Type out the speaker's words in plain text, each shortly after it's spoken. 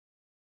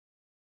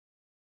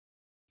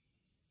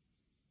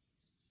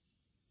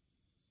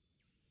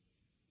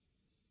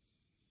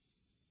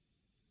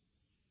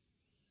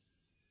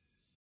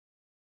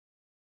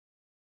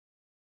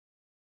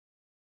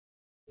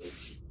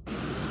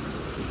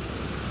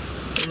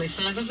Only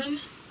 5 of them?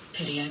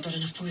 Pity I brought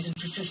enough poison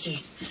for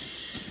 50.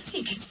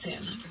 You can't say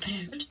I'm not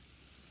prepared.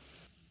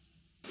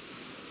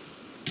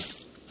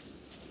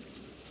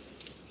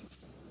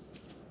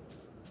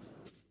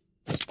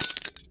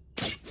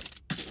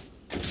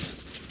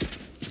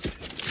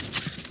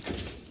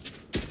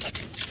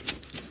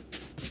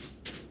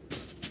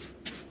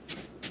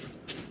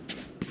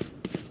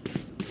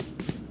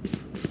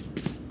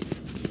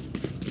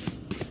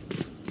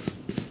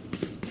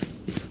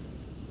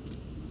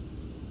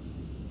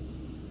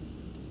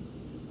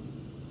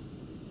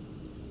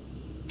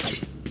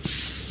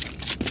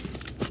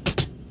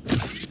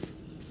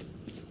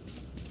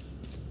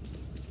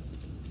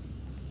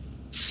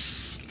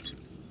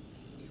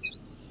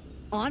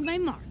 On my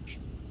mark.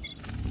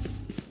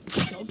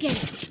 Go get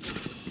it.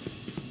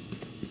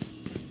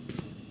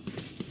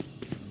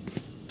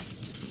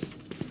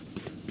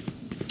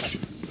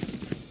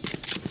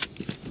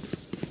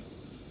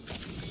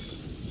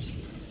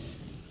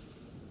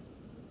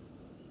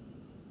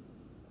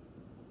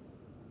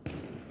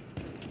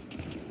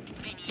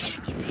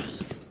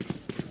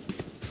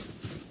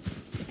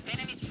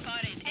 Enemy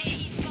spotted. Hey,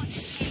 he spotted.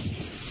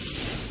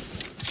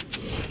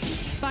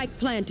 Spike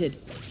planted.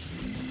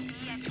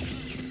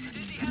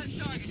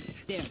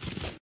 There.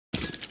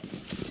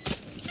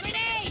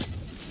 Grenade!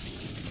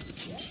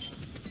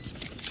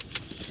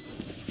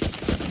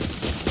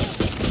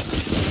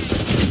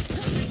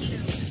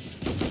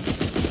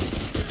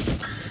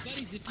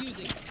 Buddy's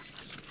defusing.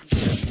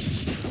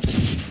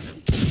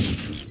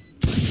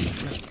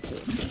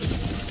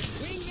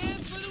 Wingman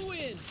for the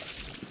win.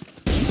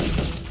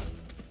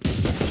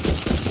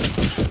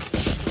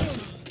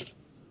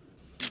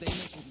 They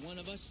mess with one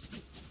of us,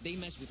 they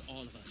mess with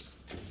all of us.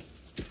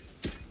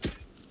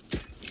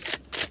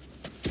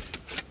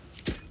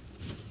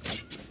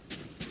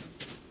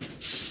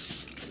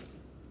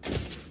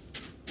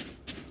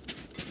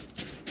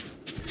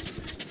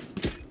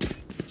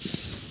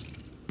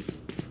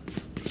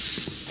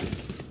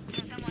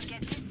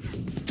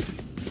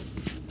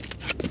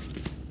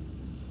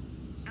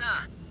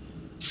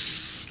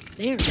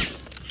 There.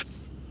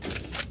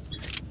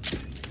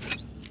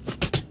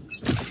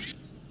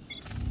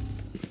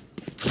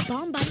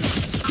 Bomb buddy.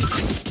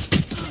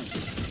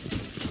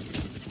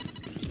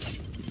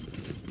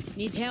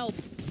 Needs help.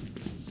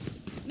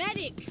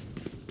 Medic!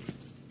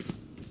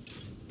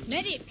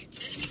 Medic!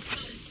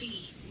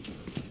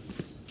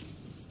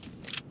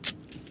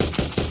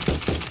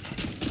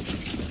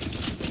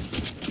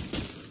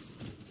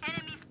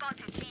 Enemy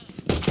spotted B.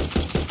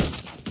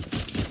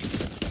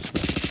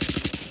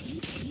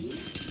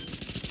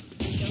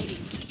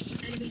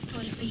 Enemy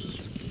spotted B.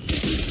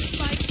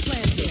 Spike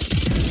planted.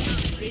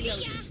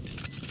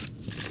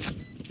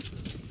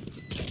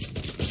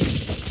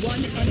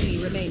 One enemy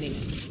remaining.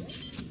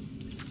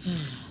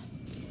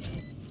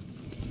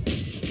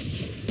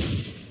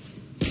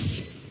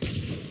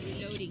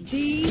 Reloading.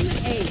 Team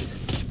Ace.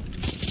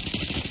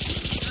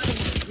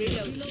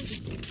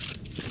 Reloading.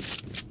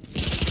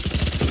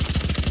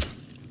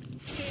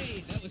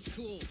 Hey, that was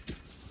cool.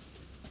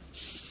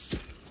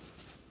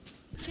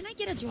 Can I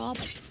get a drop?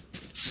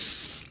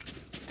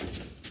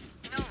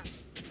 No.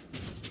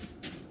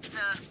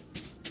 Nah.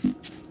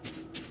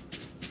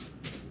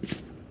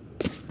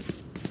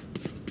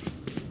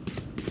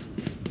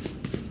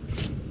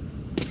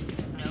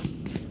 No.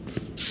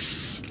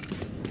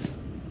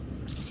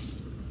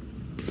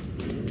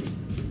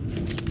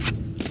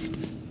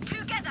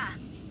 Together.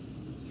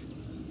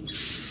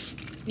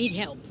 Need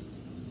help.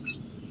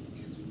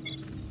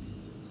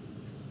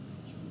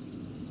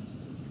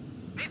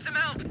 Need some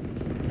help.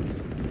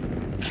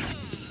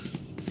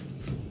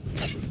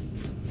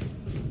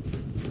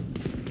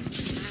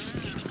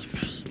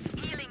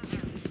 Healing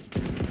you.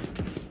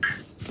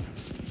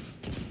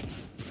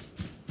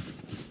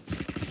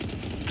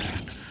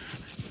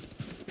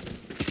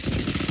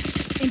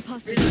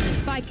 Imposter.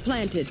 Spike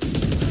planted.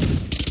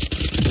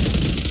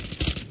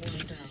 One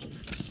down.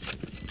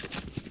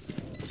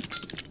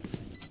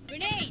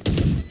 Grenade!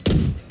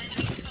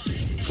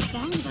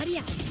 Bomb buddy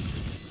out.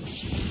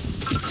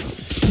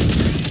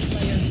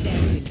 Player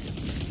standing.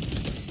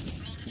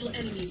 Multiple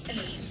enemies A.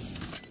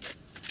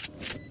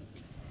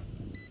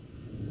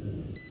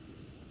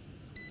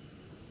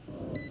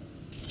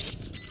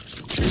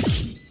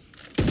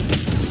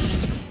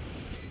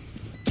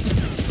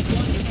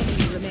 One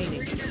enemy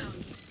remaining. Down.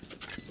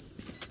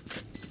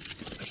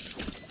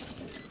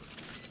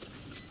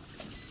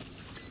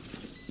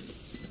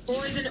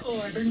 Poison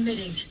orb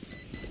emitting.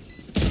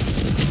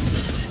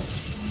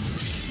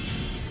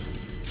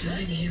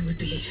 Dying here would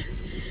be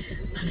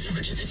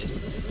unfortunate.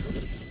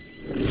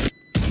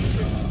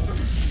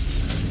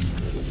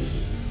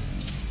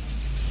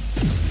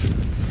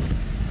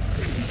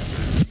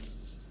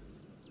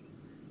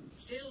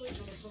 Fill your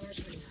heart,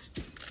 Rina.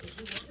 If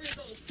you want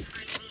results,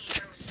 I need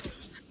those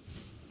souls.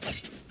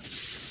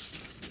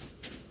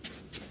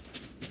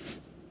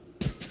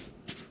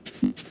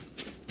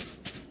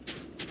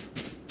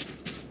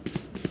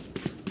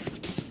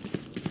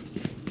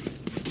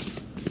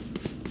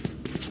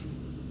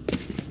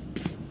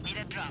 Need a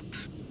drop.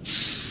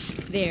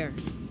 There.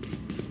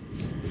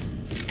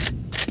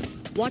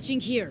 Watching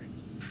here.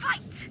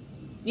 Fight!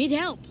 Need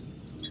help.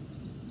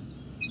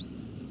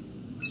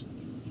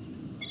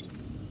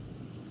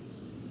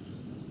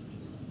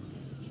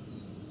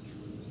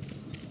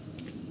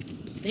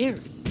 There.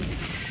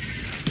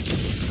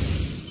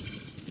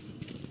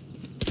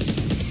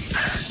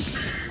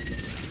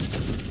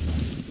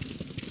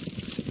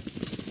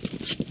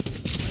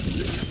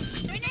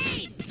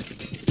 Grenade!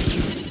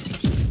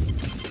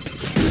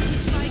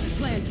 Spike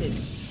planted.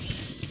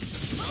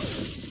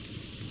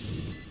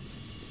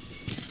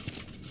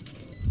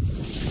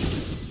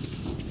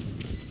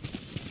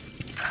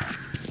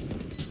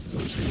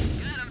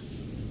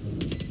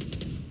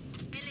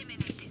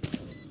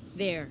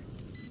 There.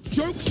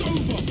 Joke's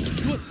over!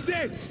 You're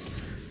dead!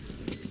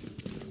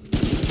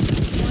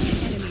 One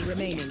enemy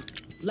remaining.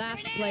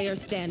 Last player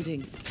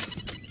standing.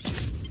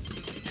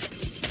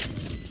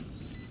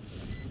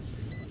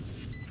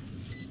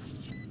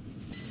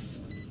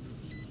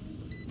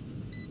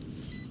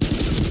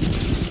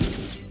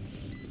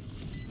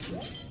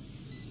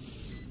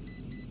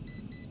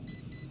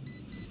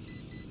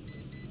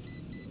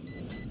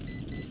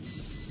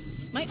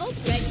 My ult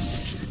ready.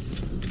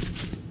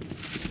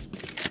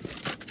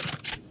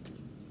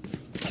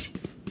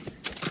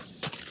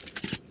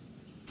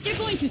 They're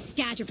going to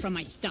scatter from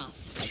my stuff.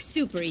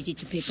 Super easy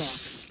to pick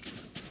off.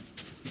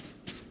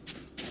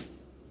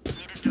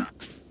 Need a drop.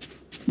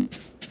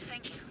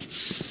 Thank you.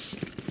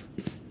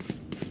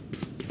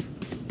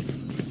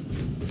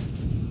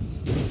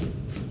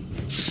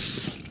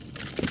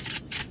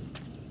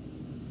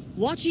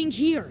 Watching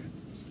here.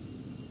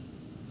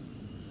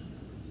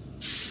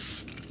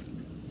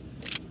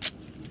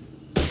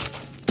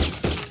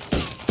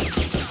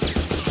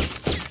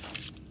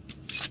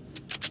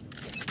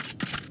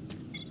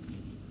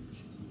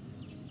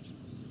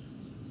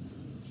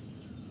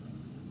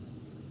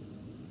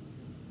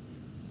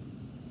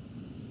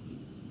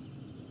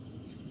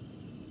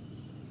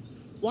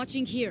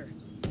 Watching here.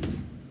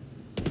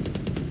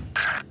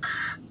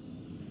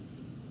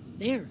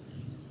 There.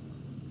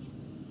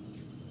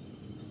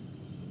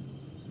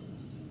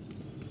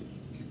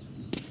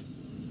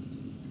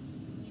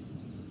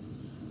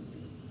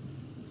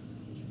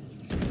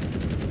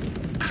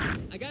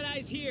 I got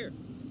eyes here.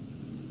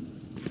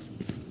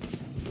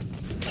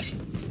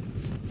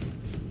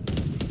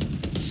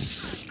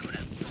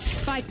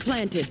 Spike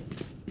planted.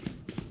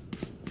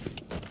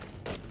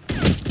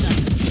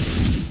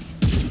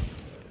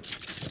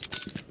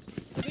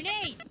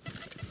 Grenade!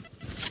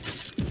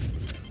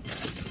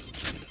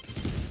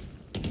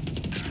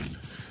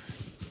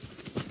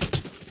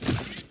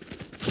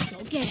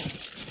 Go get it.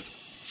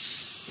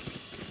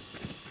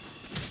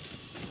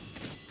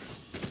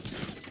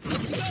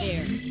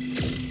 There.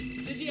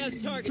 Dizzy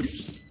has targets.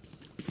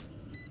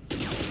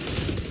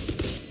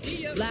 See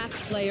ya. Last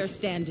player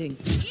standing.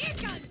 Here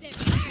comes the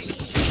party!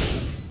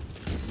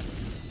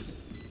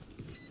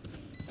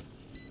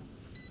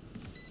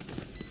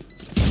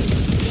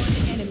 One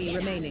enemy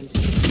remaining.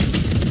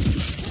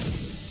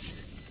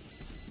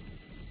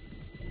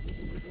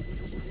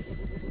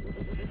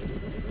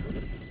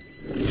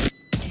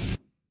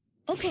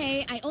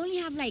 Okay, I only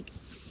have like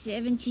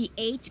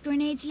 78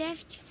 grenades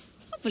left.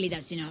 Hopefully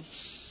that's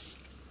enough.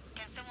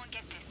 Can someone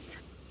get this?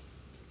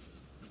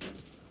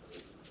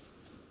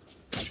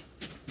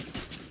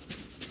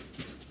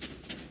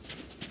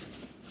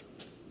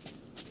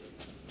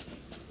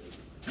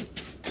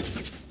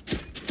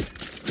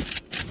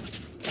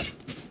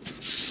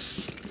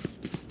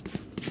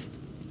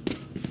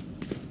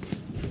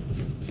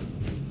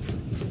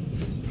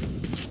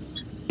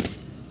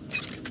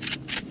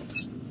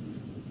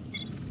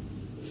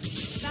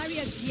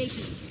 Barrier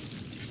created.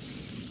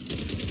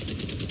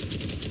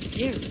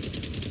 There.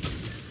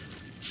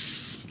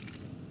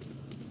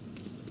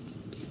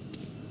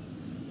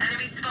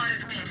 Enemy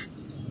spotted mid.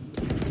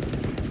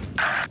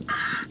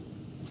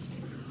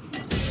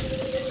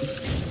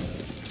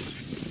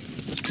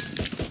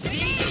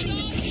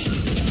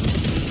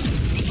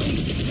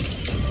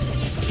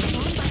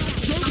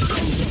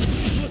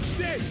 You're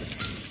dead!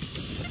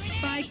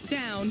 Spike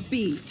down B.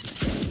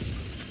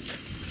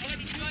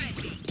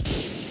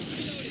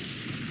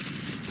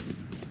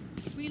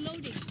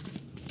 Reloading.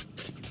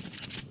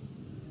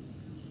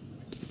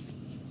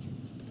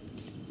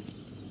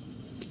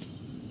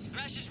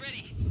 Crash is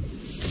ready.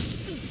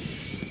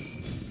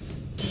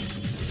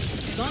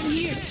 Bomb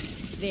here.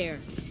 There.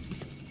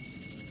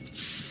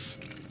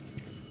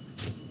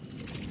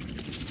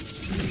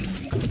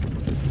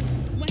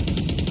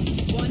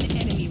 One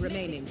enemy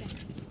remaining.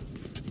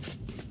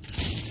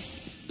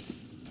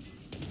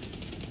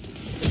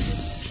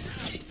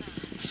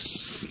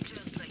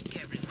 Just like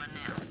everyone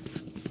else.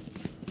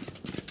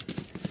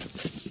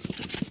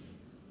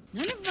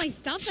 None of my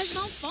stuff has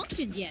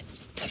malfunctioned yet.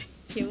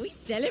 Can we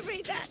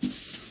celebrate that?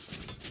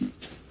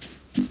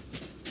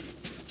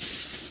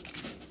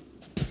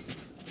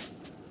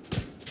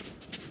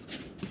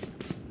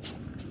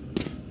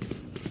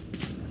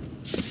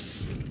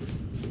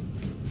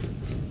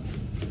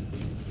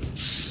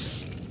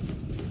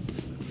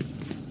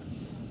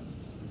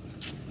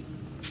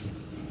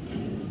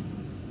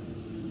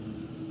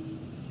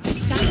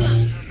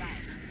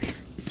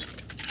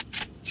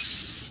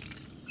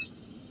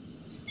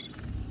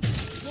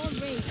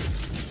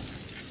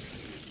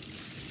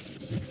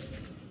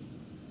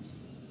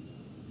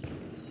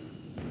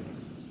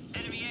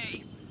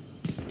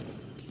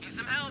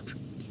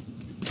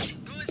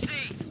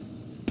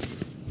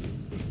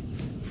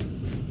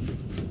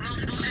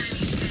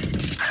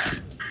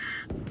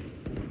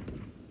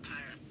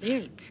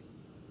 There.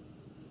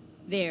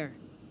 There.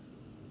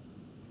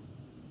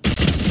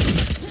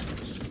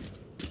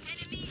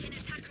 Enemy in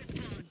attacker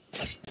spawn.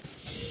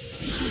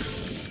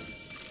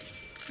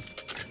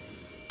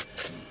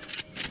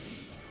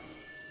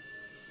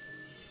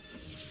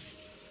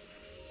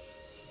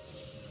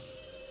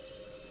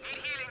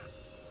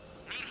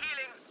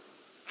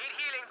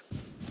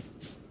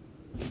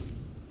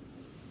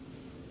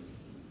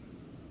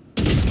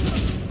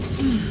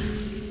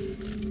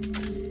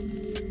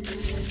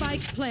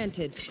 Spike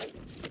planted.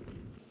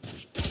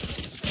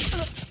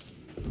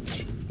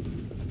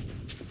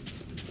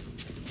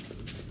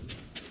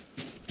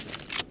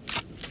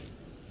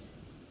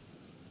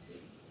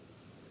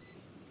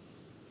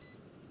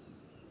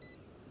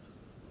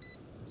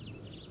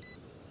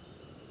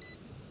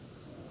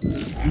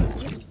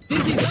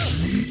 Dizzy's up!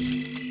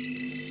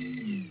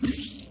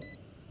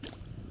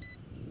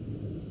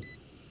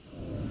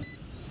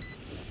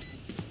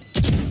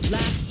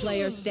 Last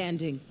player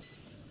standing.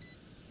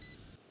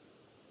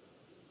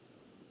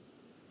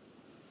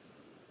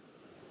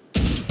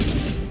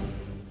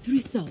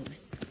 Three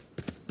souls.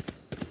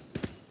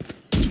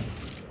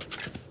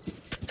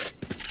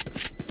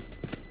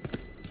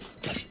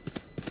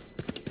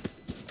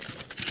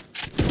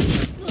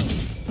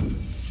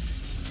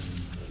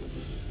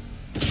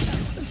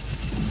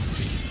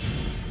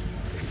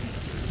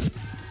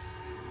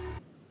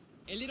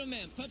 Hey, little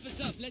man, pump us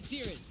up. Let's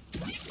hear it.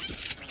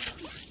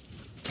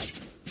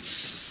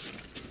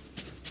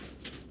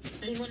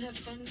 Anyone have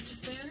funds to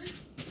spare?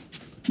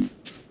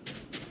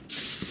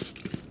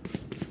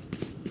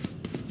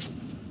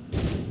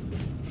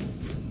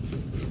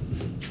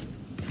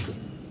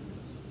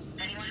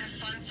 Anyone have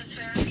funds to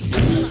spare?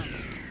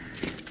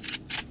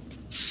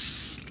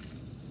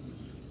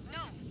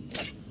 No.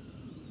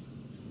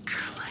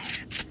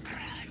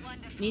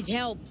 Need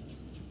help.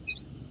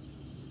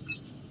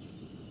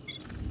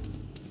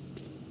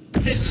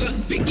 The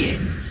hunt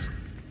begins.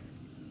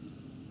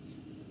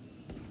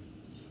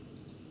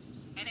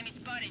 Enemy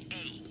spotted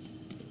A.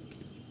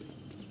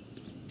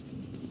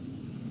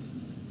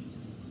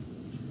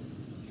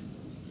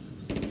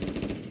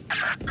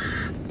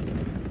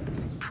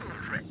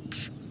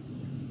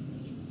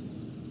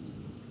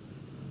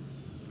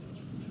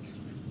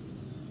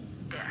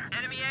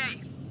 Enemy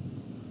A.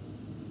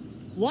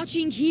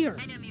 Watching here.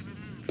 Enemy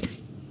removed.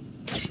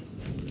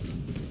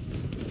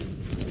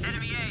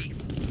 Enemy A.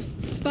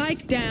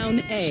 Spike down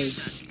A.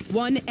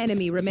 One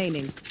enemy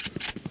remaining.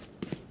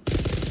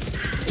 Just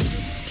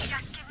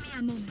give me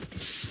a moment.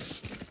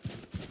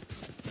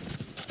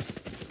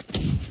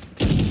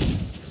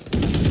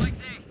 Spike's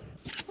A.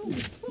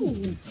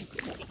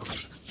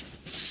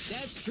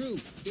 That's true.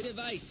 Good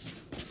advice.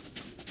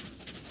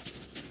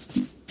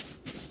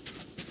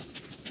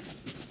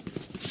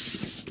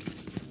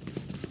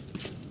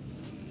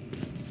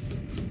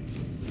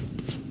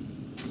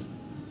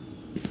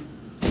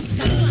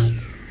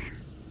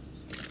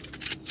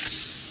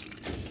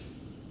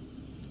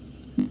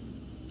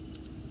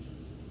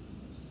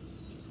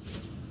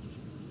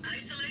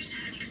 Isolate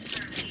and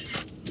exterminate.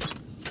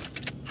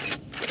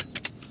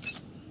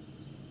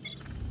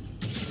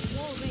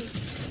 Wall race.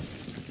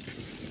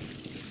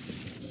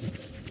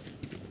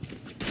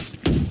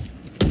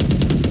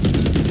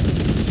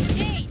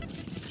 Hey!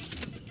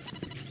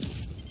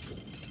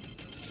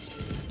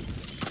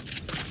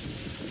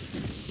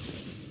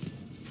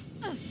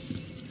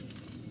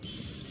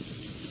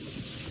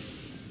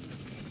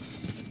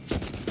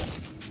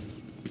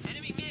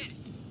 Enemy mid.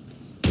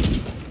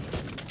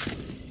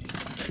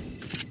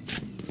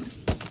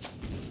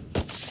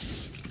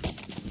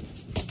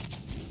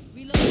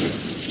 Reload.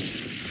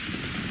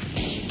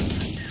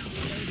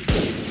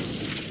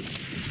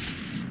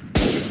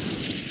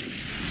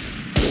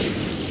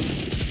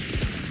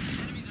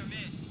 Enemies are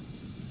mid.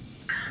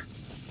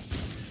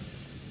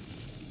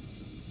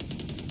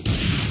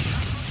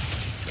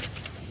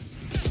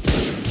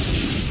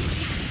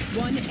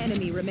 One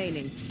enemy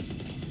remaining.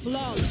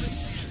 Flawless.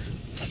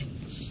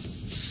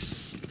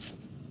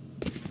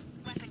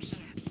 Weapon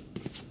here.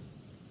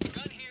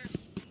 Gun here.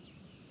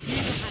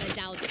 Never had a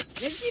doubt.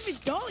 Let's keep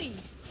it going.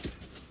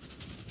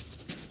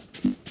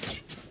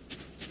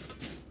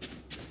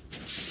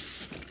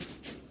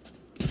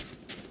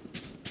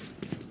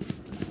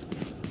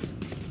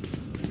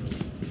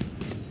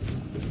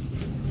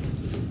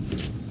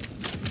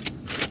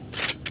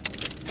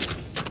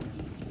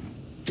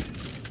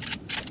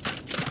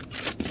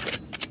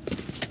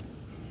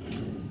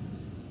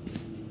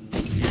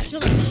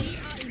 Satchel, we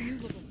are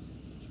immovable.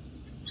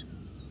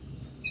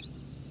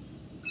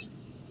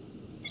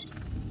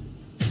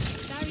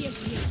 Barrier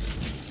here.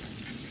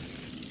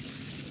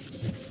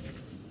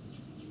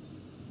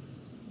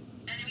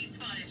 Enemy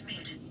spotted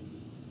mid.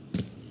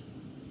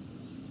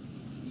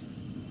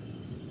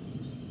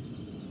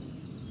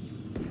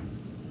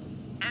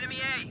 Enemy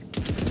A.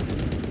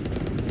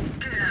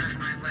 Get out of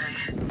my way.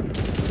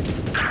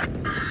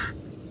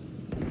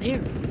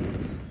 There.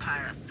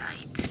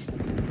 Parasite.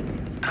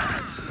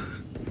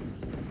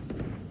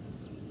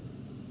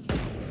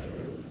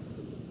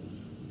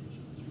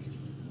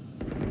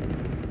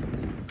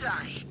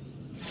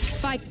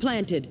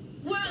 planted.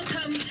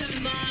 Welcome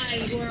to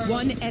my world.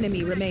 One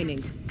enemy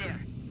remaining.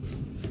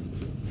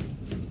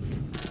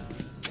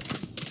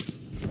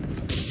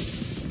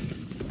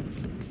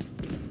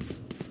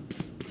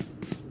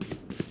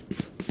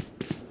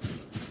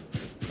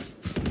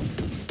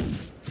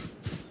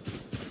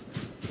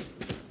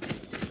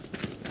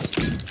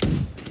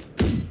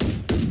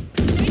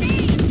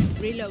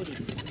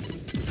 Reloading.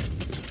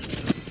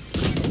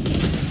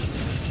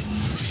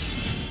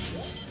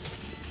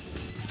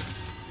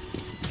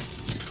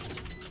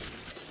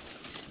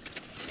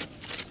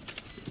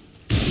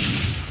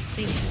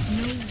 They have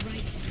no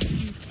right to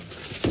do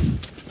this.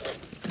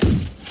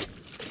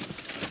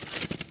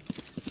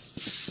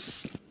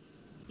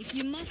 If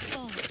you must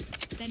fall,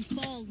 then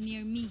fall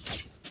near me.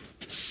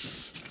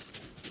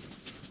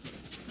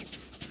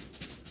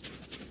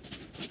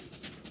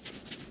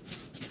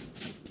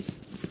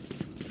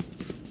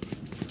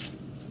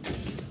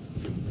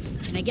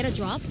 Can I get a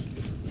drop?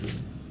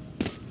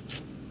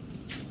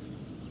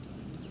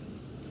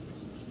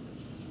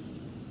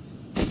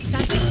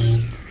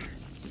 Satchel.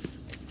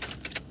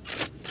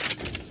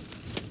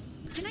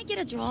 Can I get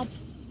a drop?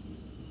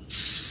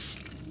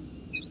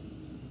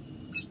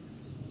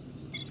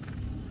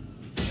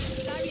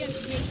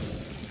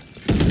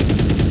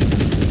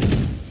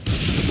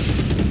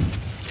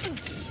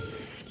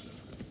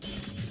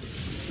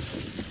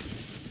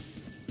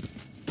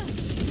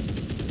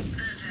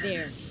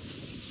 There.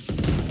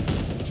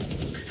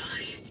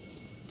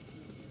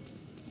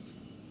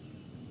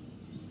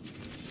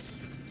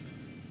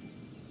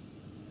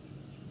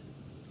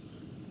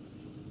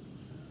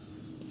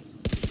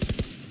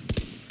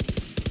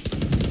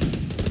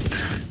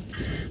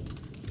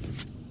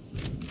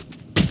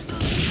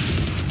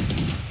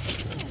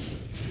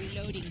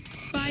 Reloading.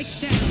 Spike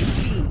down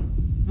B.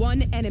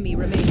 One enemy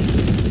remaining.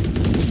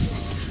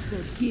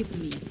 Forgive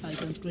me if I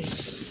don't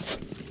grace.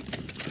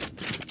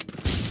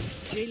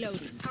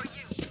 Reloading.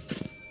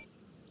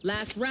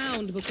 Last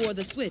round before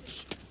the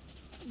switch.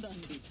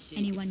 Don't be cheap.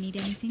 Anyone need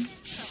anything?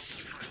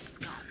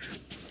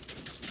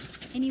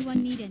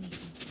 Anyone need anything?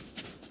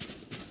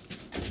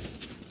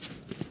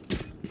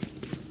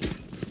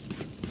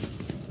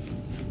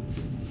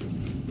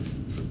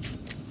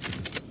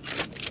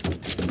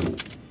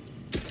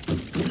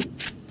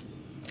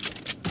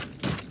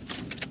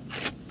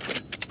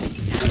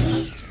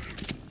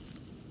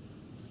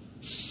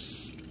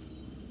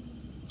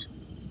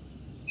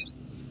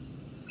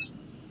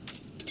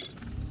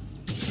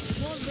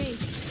 More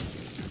raze.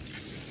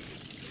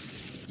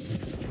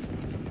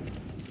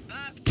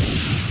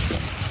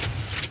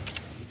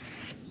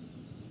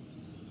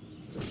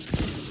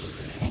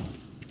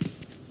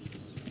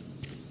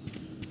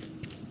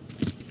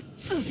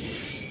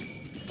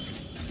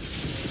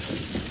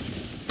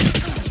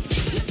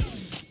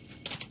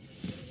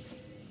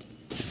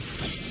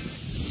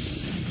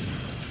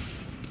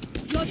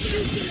 Your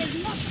juicing is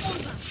not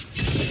over.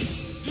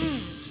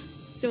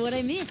 So what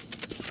I miss?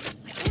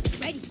 My ult's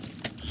ready.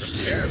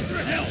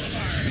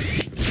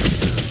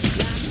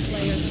 Last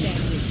player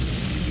standing.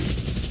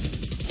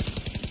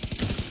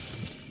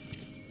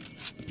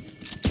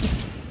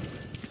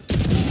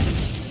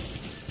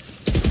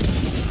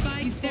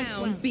 Spike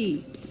down well.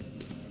 B.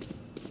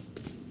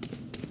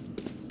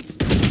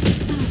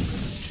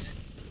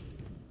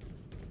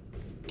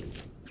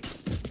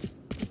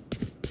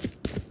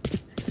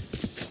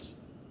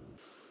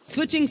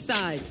 Switching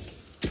sides.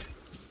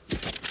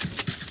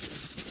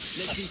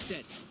 Let's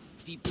reset.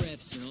 Deep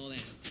breaths and all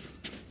that.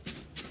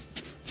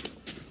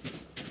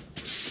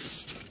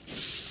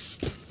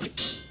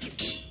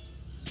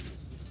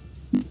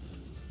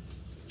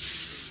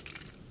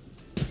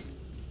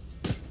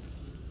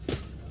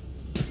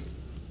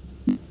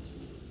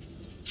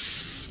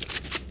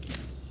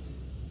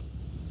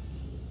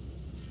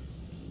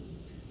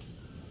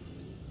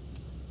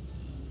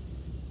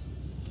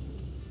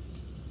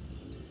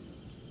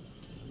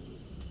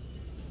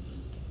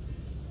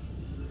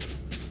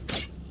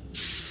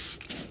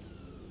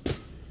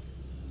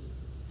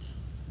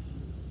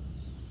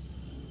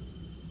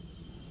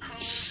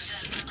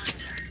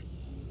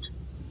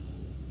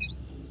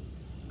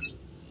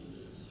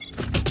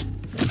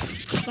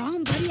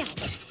 Bomb buddy out.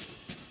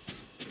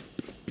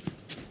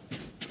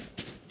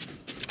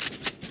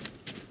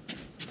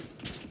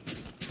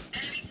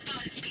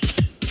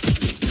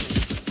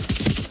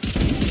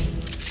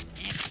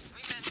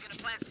 Wingman's gonna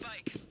plant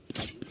Spike.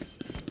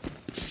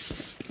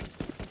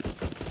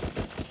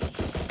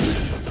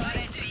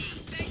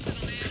 Thanks to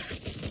the man.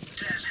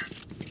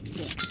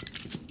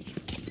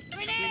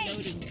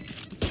 Reloading.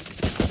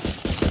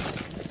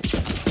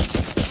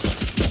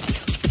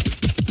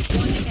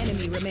 One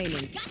enemy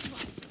remaining. Got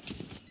one.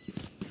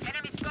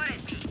 Enemy spotted.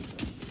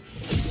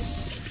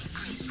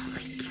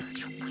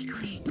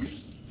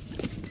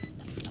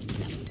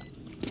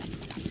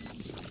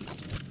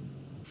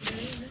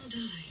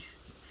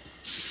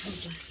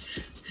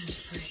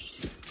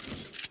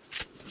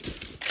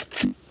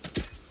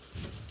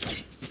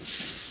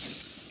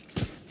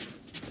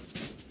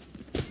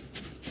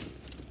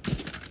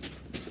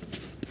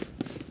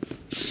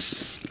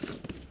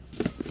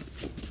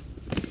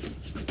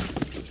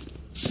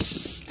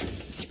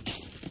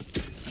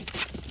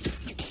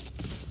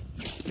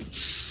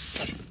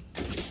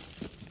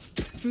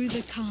 Through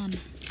the calm,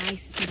 I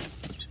see.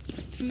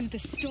 Through the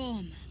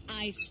storm,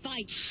 I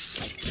fight.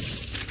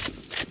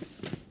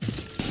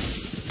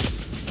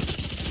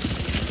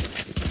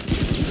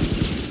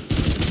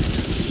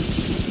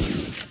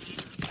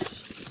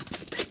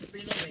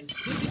 Reloading.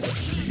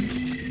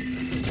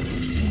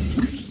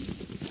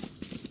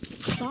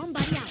 Bomb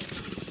buddy out.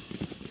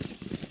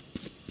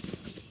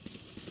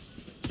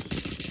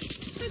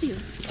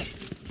 Adios.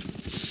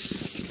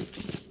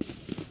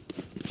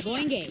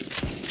 Going A.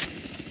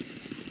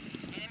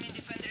 Enemy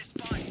defender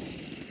spawn.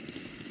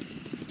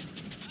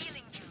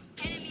 Healing you.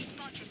 Enemy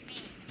spotted B.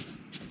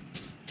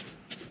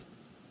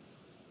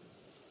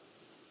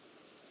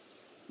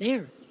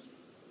 There.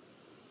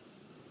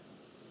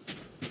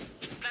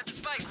 Plant the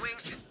spike,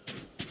 Wings.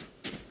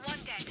 One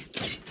dead.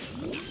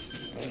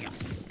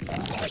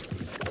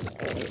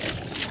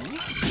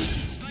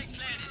 Spike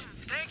planted.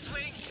 Thanks,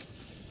 Wings.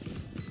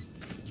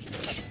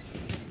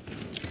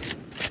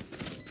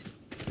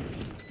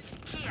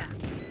 Here.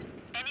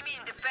 Enemy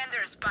in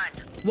defender spawn.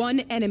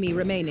 One enemy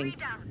remaining. 3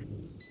 down.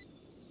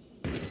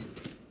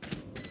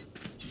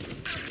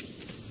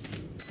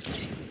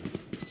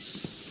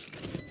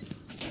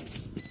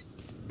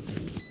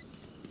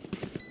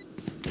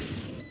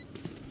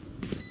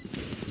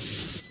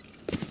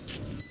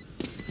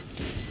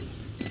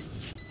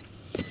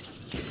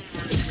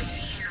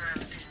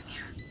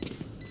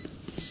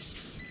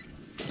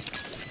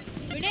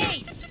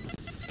 Grenade!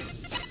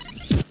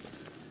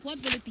 What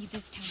will it be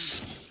this time?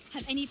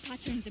 Have any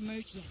patterns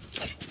emerged yet?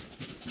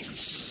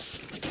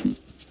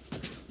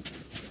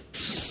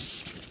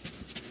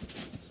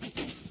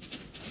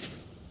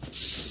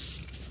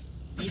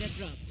 Need a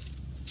drop.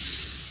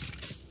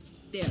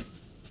 There.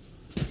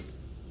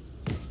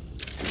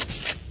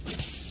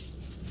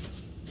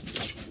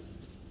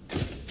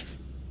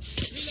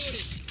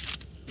 Reloading.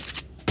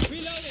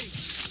 Reloading.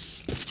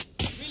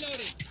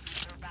 Reloading.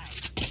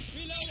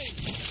 Reloading.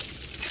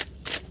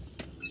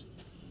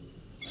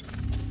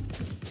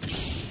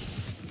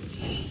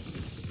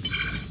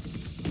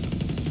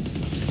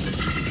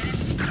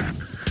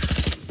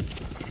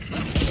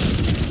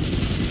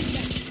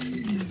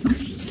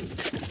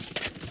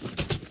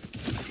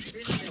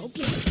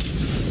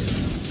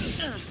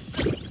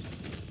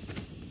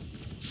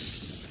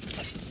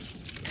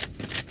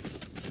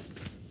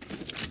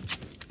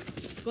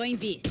 Going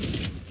B.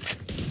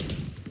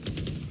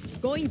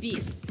 Going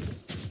B.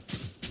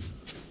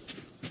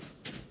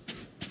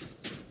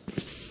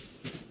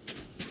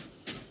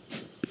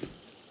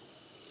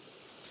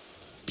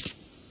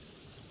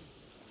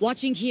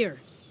 Watching here.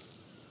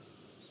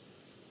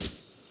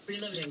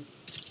 Reloading.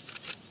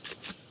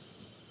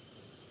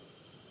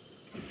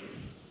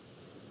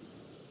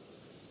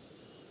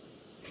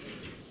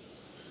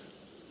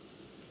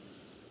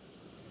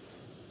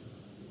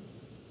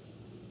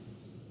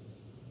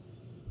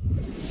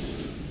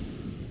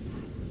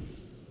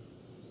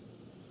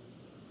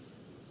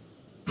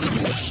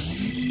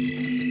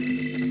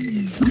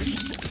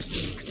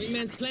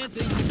 Wingman's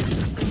planting.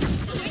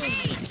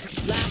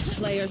 Last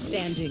player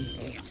standing.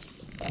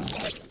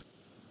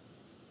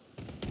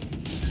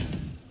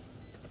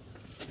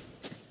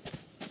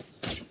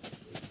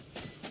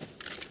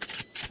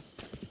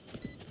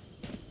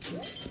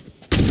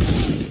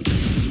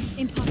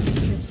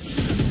 Impossible.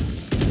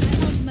 My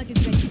ultimate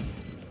is ready.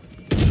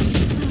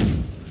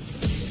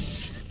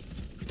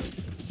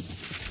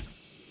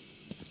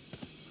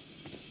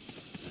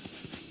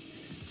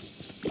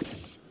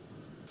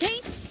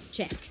 Paint?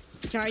 Check.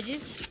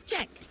 Charges?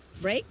 Check.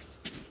 Brakes?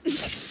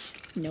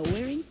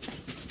 Nowhere in sight.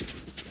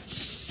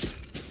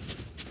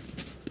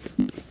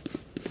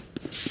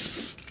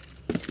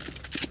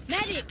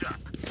 Medic! Drop.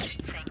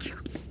 Thank you.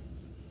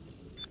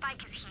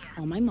 Spike is here.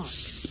 On my mark.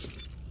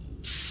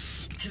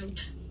 Help.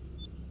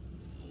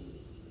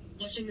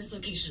 Watching this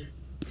location.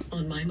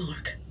 On my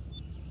mark.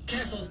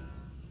 Careful.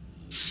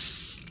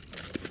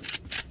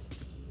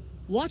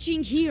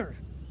 Watching here.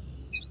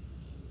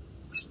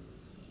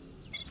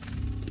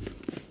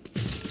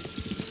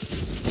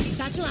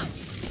 Satchel out.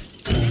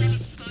 Enemy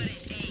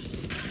spotted A.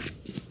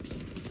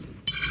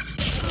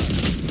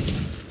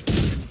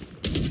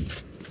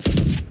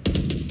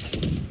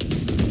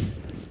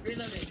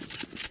 Reloading.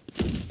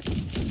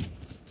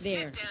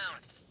 There. Sit down.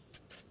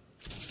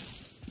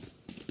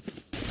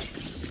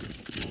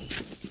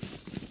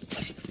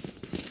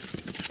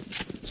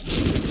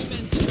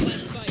 Wingman's gonna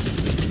plant spike.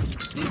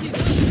 This is us.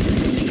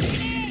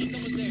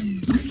 Someone's there.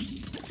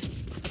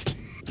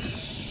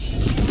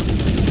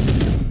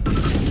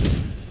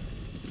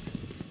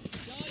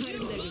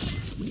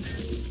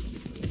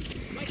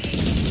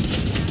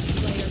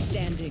 Player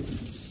standing.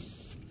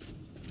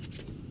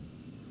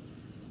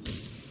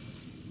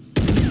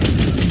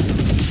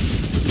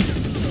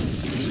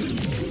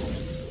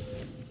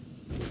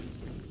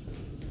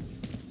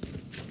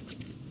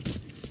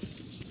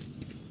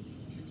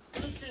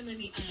 Look them in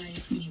the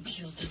eyes when you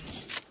kill them.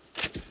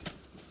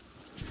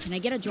 Can I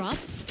get a drop?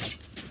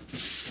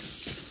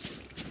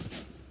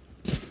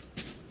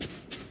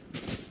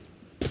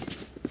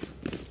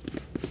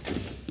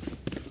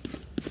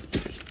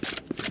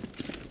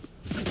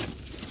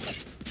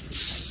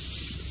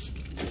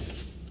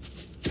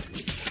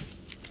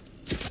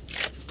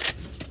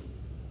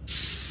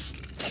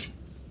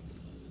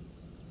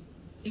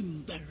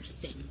 Embarrass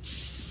them.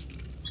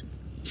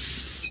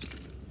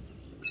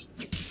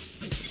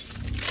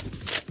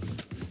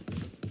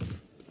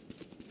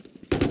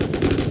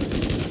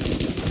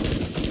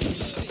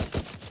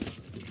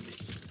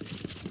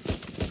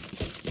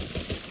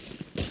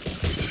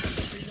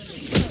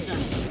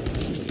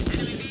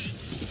 Enemy B.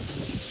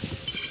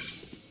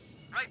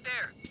 Right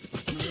there.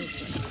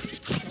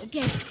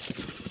 Okay.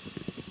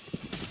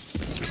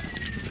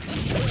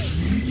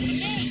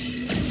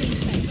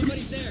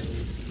 Somebody's there.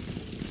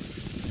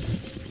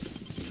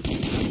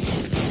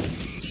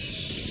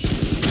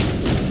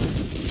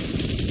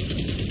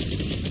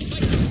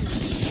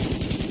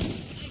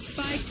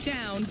 Spike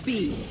down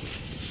B.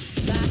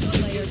 Last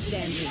player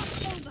standing. Last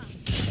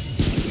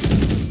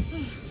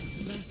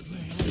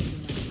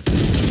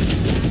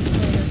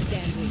player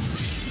standing.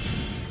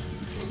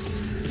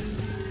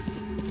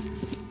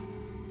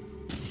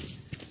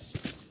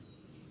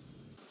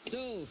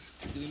 So,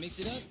 do we mix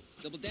it up?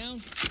 Double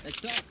down? Let's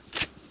talk.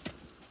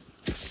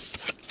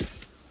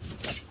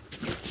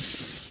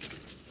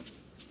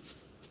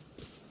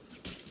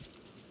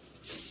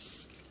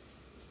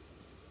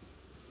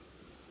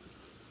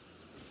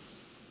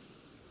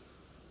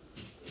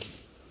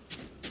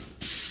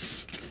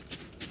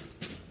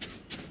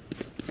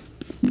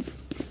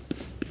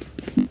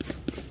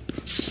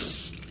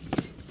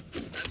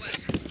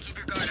 Keep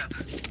your guard up.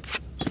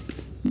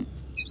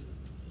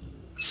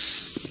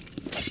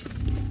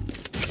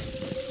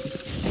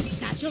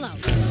 Satchel out.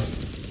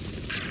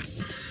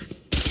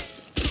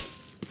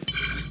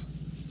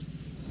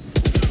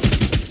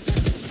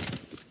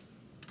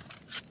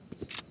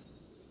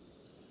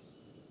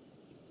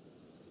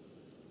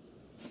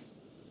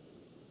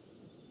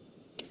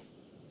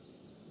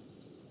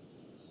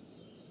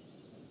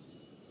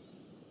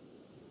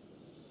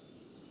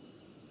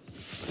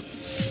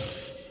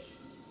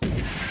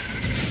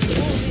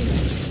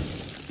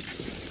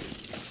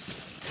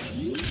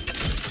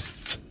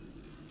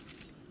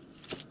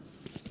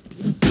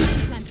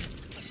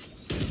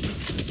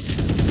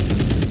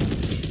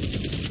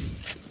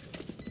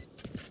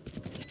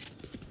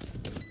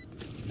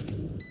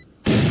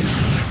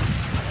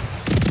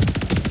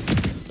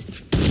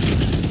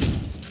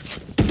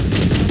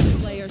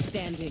 Player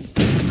standing.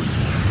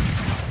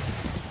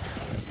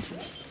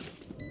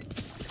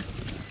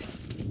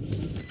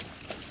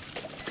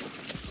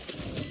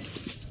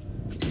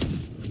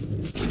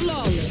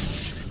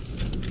 Flawless.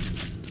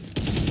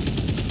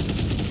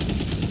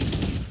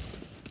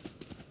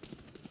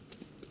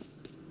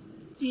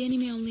 The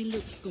enemy only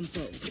looks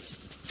composed.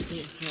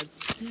 Their hearts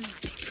still.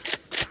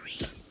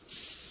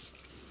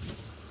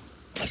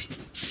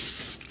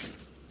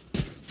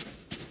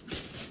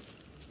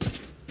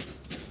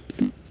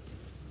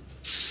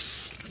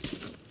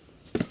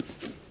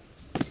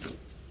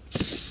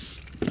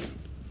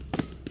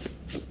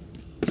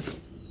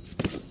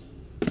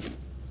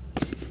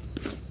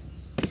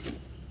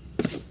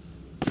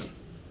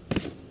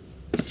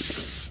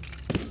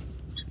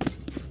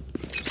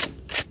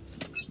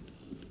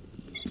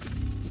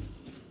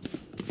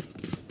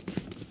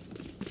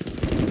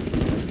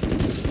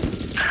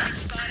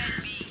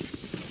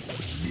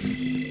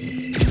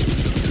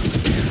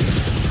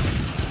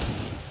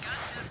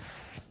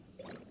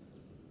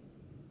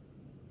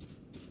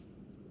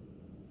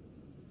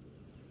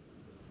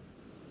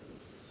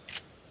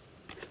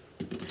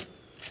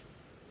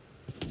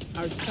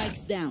 Our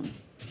spikes down.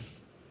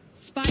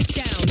 Spike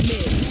down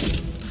mid.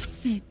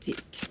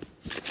 Pathetic.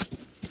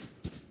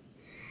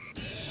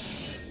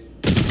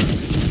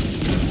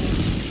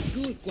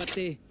 Good,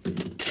 cuate.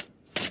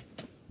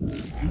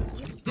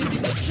 This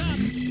is up top.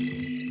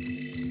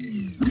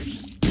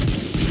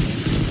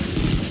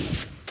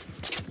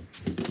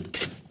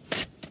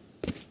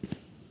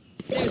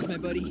 There's my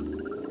buddy.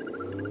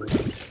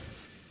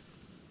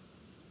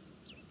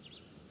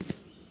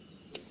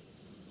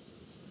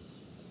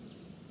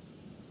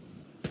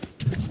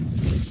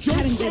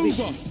 Joke's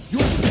over!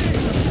 You're dead!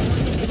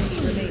 Enemy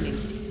remaining.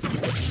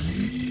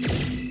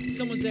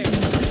 Someone's there.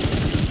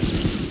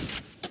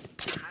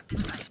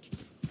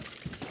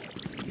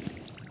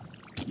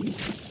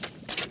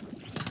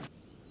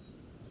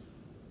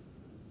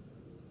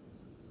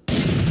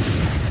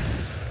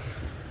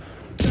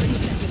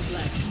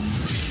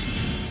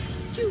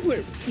 You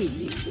were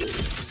pitiful.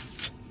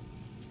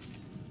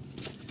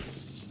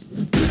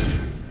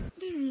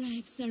 Their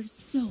lives are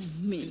so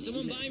Can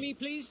someone buy meaningless. me,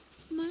 please?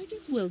 Might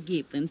as well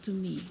give them to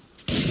me.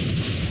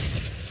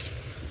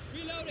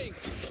 Reloading.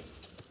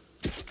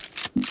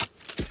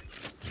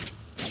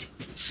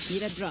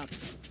 Need a drop.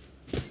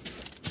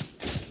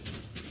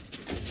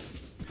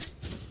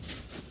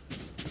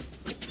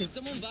 Can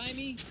someone buy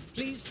me,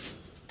 please?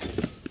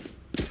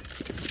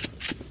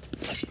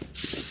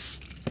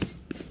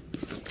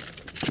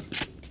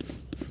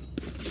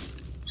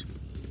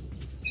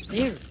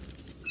 There.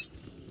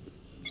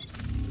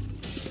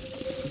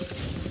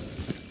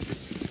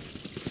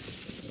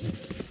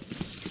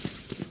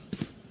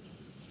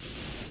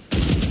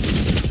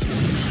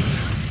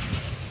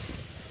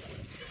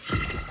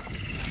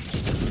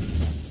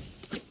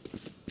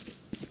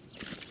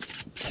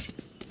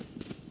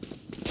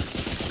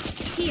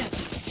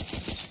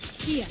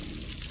 Here.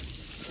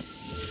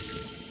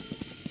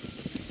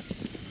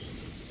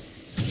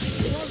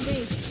 All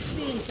raze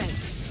still in sight.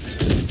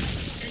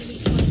 Enemy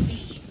spotted B.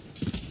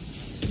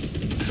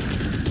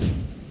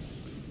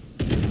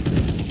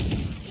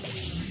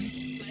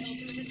 My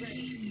ultimate is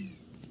ready.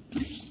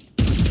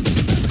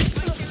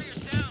 Spike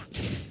carrier's down.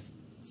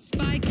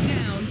 Spike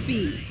down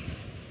B.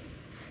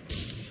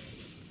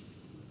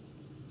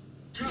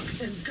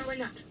 Toxins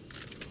going up.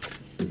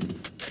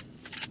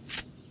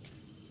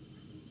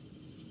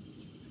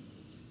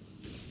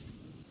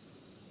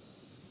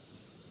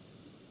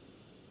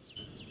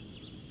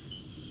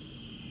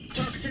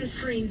 Toxin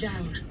screen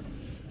down.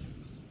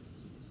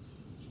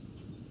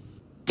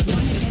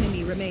 One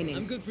enemy remaining.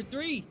 I'm good for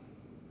 3.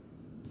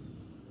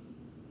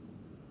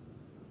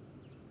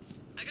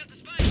 I got the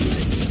spike.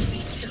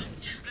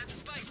 Stunned. Got the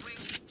spike,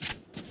 Wings.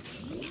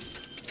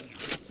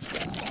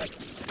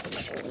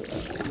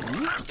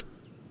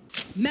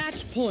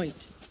 Match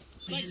point.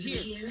 We end Spike's them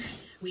here. here,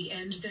 we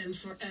end them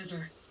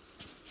forever.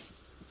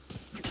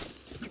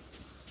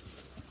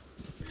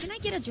 Can I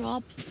get a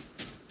drop?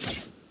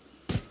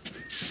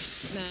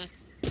 Nah.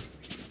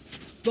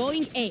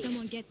 Going A.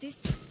 Someone get this?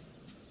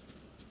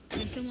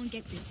 Can someone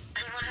get this?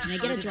 Anyone have Can I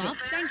get a fun drop?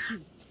 there? Thank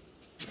you.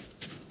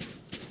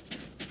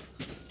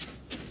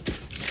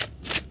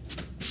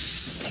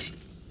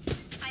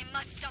 I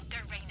must stop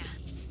their Reyna.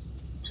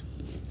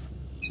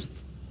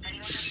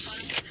 Anyone have fun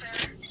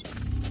there?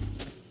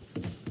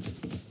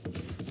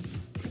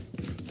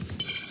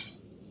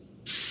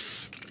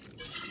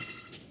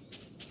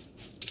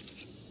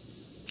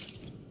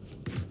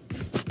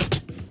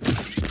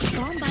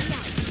 Bomb buddy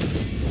out.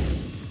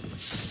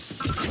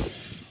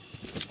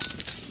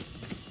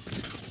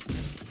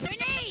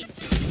 Grenade!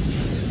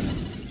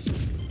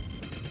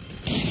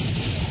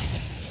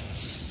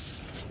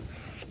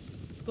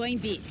 Going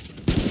B.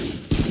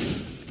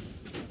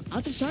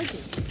 Out of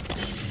charges.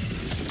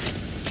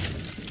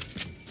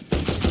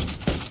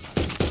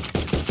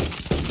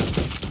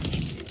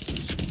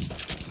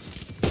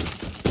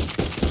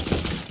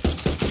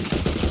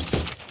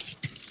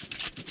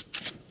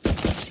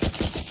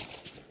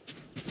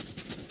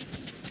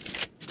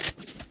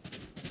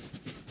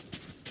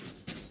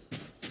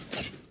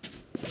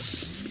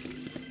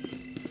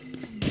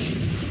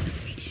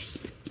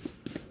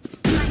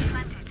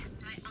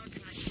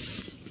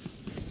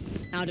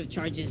 Out of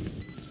charges.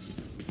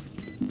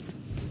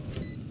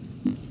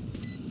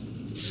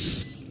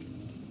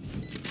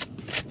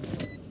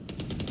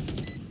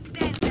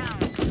 Stand down.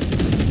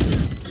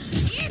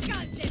 Here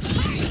comes the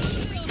fire!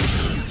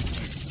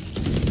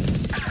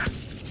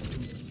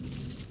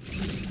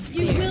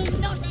 You will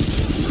not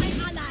kill my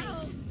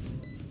allies!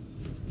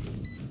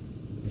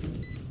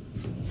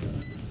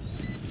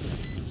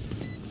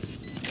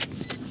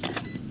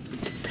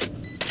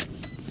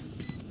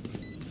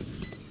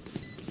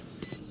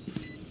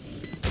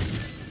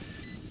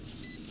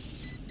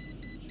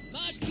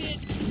 Mosh pit.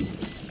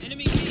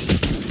 Enemy B.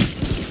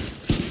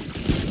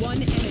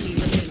 One enemy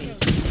remaining.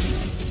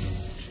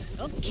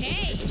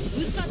 Okay,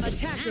 who's got the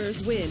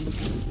Attackers win.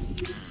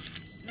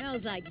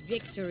 Smells like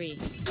victory.